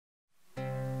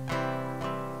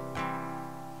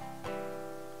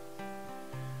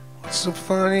What's so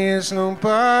funny is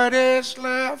nobody's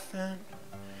laughing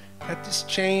at this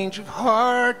change of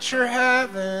heart you're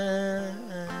having.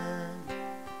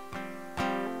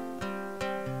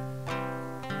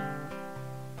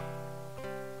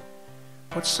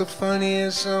 What's so funny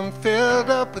is I'm filled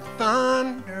up with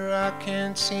thunder. I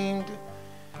can't seem to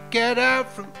get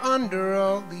out from under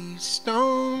all these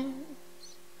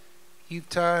stones you've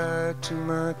tied to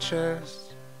my chest.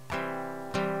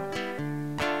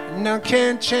 And I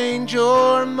can't change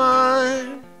your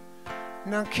mind,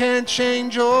 and I can't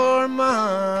change your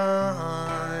mind.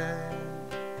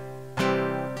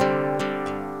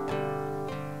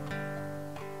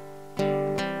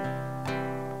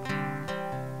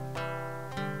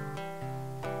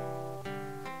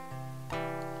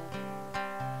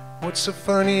 What's so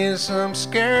funny is I'm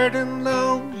scared and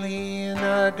lonely, and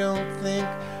I don't think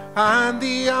I'm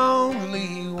the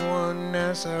only one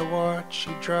as I watch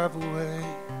you drive away.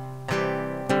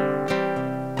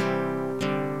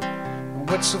 And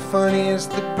what's so funny is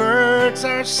the birds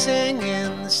are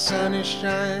singing, the sun is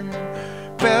shining,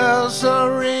 bells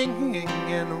are ringing,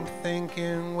 and I'm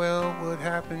thinking, well, what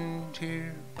happened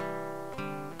here?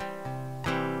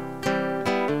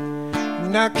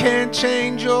 And I can't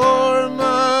change your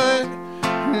mind,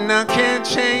 and I can't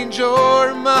change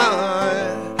your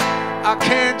mind. I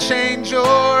can't change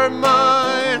your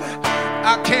mind,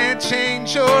 I can't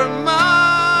change your mind.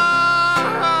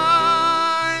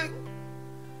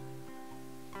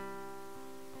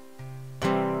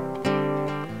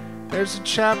 There's a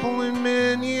chapel in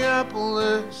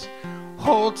Minneapolis,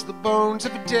 holds the bones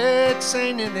of a dead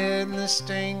saint in it, and the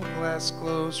stained glass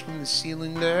glows from the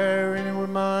ceiling there, and it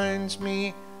reminds me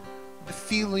of the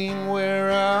feeling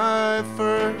where I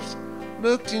first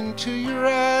looked into your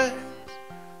eyes,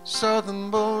 saw the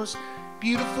most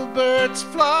beautiful birds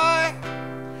fly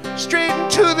straight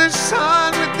into the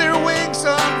sun with their wings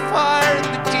on fire.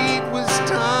 The deed was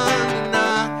done, and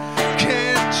I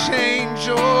can't change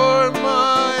your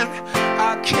mind,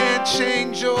 I can't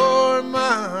change your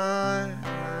mind.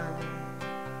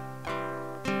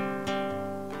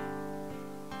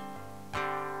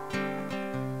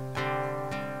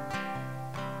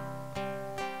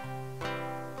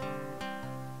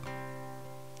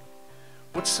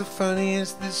 What's so funny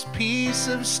is this piece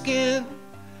of skin,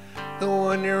 the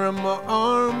one near on my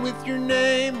arm with your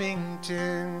name inked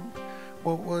in.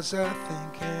 What was I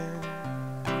thinking?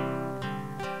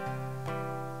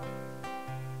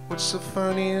 What's so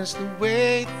funny is the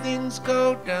way things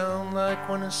go down, like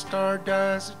when a star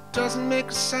dies, it doesn't make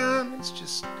a sound, it's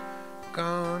just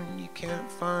gone. You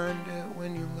can't find it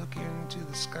when you look into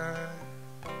the sky.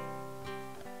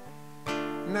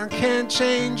 And I can't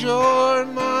change your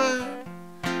mind,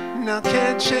 and I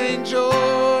can't change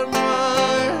your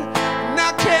mind, and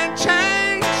I can't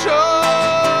change your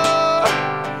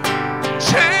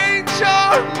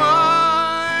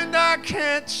mind. I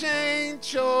can't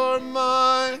change your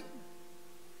mind,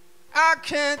 I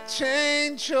can't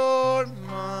change your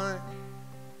mind,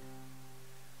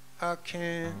 I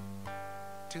can't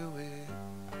do it.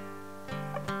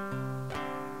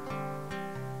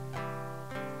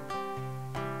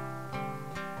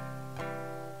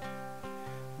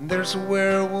 There's a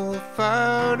werewolf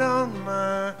out on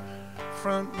my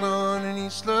front lawn, and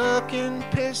he's looking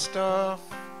pissed off,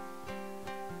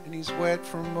 and he's wet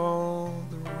from all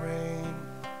the rain.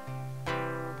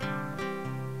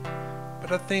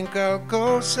 But I think I'll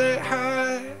go say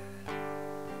hi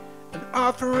and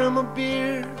offer him a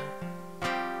beer.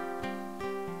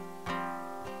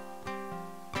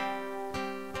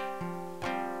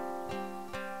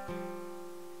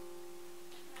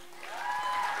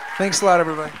 Thanks a lot,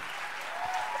 everybody.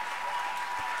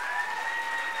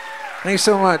 Thanks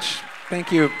so much.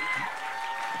 Thank you.